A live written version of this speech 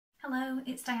Hello,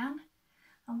 it's Diane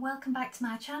and welcome back to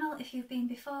my channel if you've been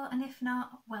before, and if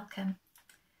not, welcome.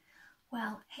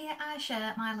 Well, here I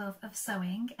share my love of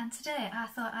sewing, and today I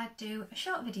thought I'd do a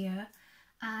short video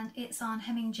and it's on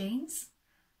hemming jeans.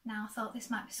 Now I thought this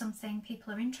might be something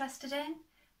people are interested in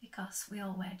because we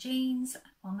all wear jeans,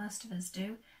 well most of us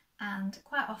do, and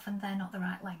quite often they're not the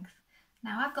right length.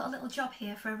 Now I've got a little job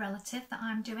here for a relative that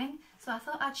I'm doing, so I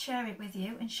thought I'd share it with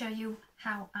you and show you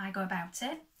how I go about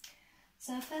it.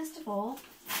 So first of all,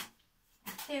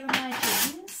 here are my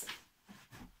jeans.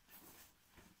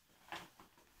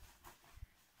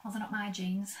 Well, they're not my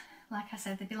jeans. Like I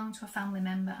said, they belong to a family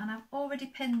member and I've already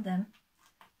pinned them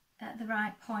at the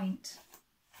right point.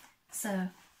 So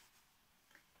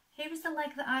here is the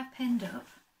leg that I've pinned up,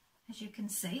 as you can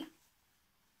see.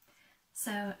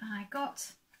 So I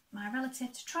got my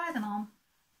relative to try them on,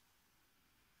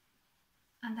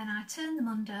 and then I turn them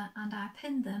under and I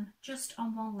pin them just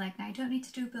on one leg. Now you don't need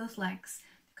to do both legs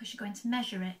because you're going to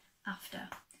measure it after.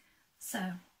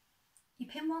 So you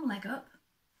pin one leg up,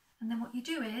 and then what you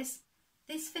do is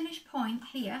this finish point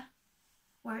here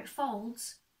where it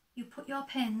folds, you put your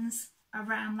pins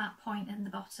around that point in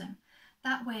the bottom.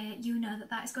 That way you know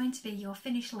that that is going to be your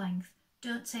finish length.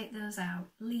 Don't take those out,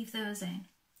 leave those in.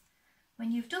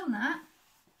 When you've done that,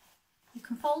 you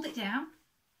can fold it down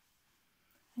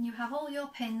and you have all your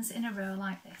pins in a row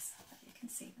like this. You can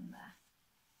see them there.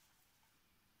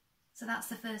 So that's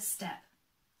the first step.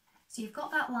 So you've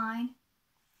got that line,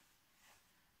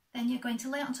 then you're going to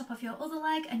lay it on top of your other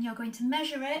leg and you're going to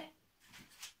measure it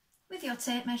with your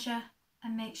tape measure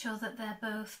and make sure that they're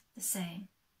both the same.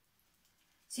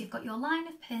 So you've got your line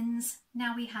of pins,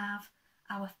 now we have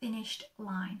our finished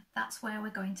line. That's where we're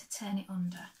going to turn it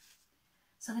under.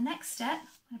 So the next step,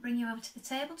 I'm going to bring you over to the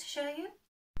table to show you.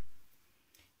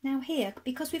 Now here,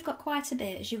 because we've got quite a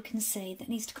bit, as you can see, that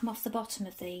needs to come off the bottom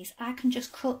of these, I can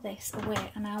just cut this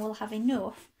away and I will have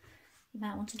enough. You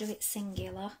might want to do it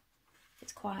singular if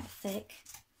it's quite thick.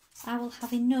 I will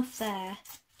have enough there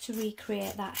to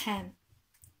recreate that hem.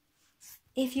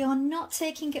 If you're not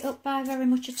taking it up by very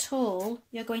much at all,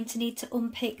 you're going to need to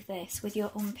unpick this with your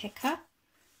unpicker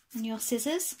and your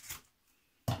scissors,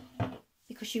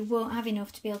 because you won't have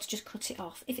enough to be able to just cut it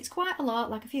off. If it's quite a lot,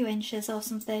 like a few inches or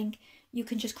something, you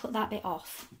can just cut that bit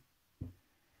off.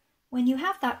 When you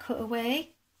have that cut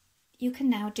away, you can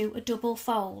now do a double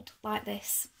fold like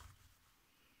this.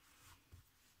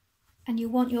 And you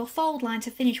want your fold line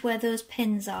to finish where those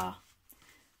pins are.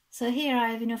 So here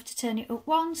I have enough to turn it up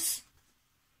once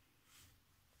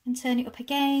and turn it up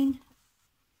again.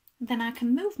 And then I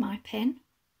can move my pin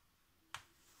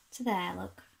to there,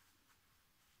 look.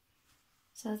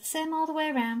 So the same all the way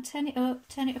around, turn it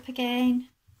up again,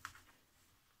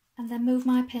 and then move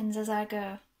my pins as I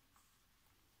go.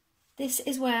 This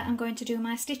is where I'm going to do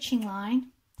my stitching line,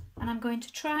 and I'm going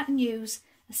to try and use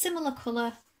a similar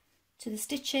colour to the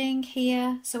stitching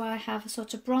here. So I have a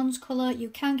sort of bronze colour. You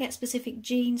can get specific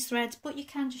jeans threads, but you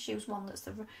can just use one that's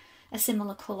a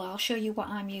similar colour. I'll show you what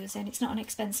I'm using. It's not an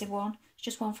expensive one, it's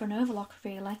just one for an overlock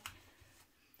really.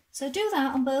 So do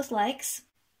that on both legs.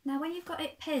 Now when you've got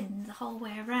it pinned the whole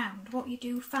way around, what you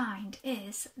do find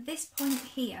is this point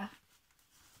here,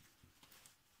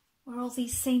 where all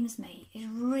these seams meet, is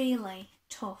really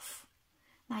tough.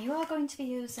 Now you are going to be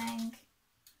using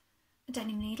a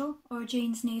denim needle or a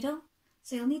jeans needle,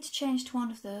 so you'll need to change to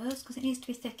one of those because it needs to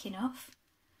be thick enough.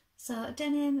 So a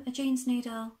denim, a jeans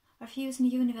needle, or if you're using a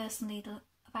universal needle,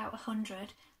 about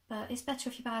 100, but it's better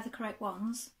if you buy the correct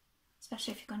ones,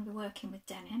 especially if you're going to be working with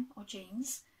denim or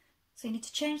jeans. So you need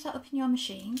to change that up in your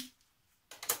machine.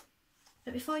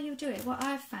 But before you do it, what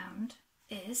I've found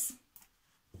is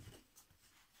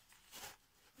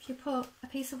if you put a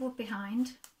piece of wood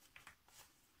behind,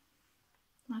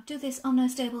 I'll do this on a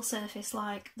stable surface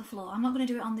like the floor. I'm not going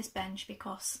to do it on this bench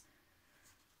because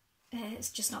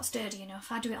it's just not sturdy enough.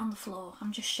 I do it on the floor,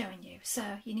 I'm just showing you. So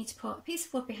you need to put a piece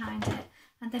of wood behind it,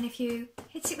 and then if you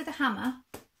hit it with a hammer,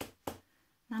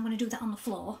 and I'm going to do that on the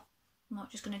floor, I'm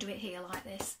not just going to do it here like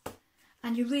this,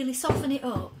 and you really soften it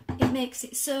up, it makes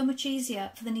it so much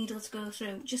easier for the needle to go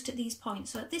through just at these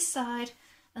points. So at this side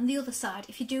and the other side,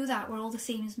 if you do that where all the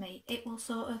seams meet, it will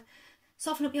sort of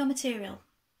soften up your material.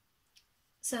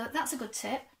 So that's a good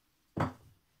tip. Now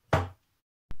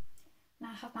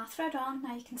I have my thread on.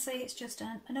 Now you can see it's just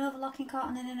an overlocking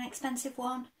cotton and an expensive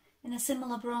one in a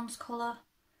similar bronze colour.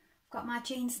 I've got my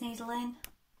jeans needle in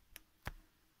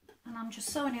and I'm just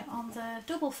sewing it on the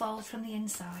double fold from the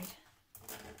inside.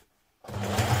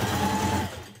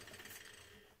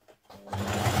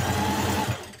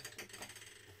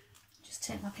 Just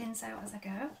take my pins out as I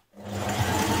go.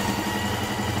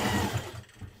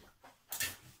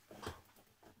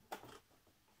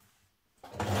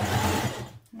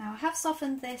 have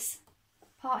softened this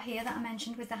part here that I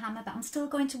mentioned with the hammer, but I'm still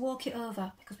going to walk it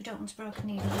over because we don't want a broken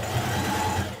needle.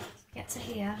 So get to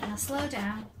here and I slow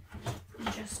down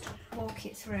and just walk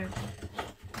it through.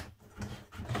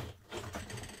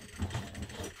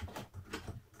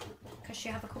 Because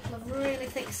you have a couple of really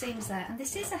thick seams there, and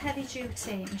this is a heavy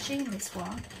duty machine, this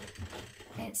one.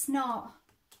 It's not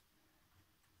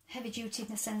heavy duty in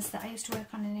the sense that I used to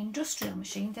work on an industrial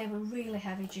machine. They were really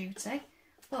heavy duty,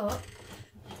 but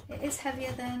it is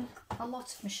heavier than a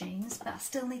lot of machines, but I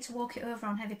still need to walk it over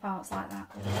on heavy parts like that.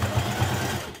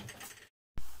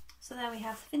 So there we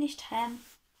have the finished hem.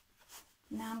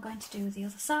 Now I'm going to do the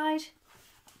other side.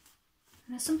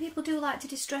 Now some people do like to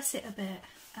distress it a bit,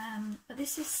 but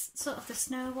this is sort of the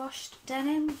snow washed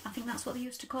denim. I think that's what they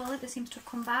used to call it. It seems to have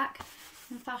come back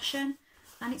in fashion,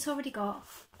 and it's already got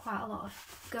quite a lot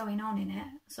of going on in it,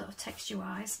 sort of texture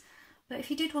wise. But if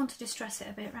you did want to distress it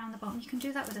a bit around the bottom, you can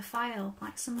do that with a file.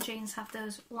 Like some jeans have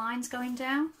those lines going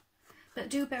down, but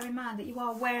do bear in mind that you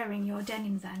are wearing your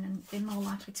denim then and they're more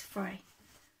likely to fray.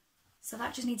 So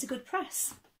that just needs a good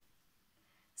press.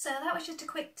 So that was just a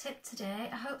quick tip today.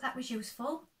 I hope that was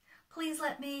useful. Please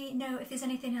let me know if there's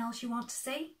anything else you want to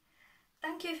see.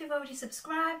 Thank you if you've already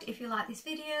subscribed. If you like this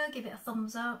video, give it a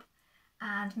thumbs up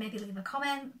and maybe leave a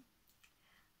comment.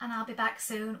 And I'll be back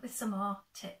soon with some more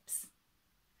tips.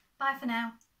 Bye for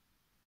now.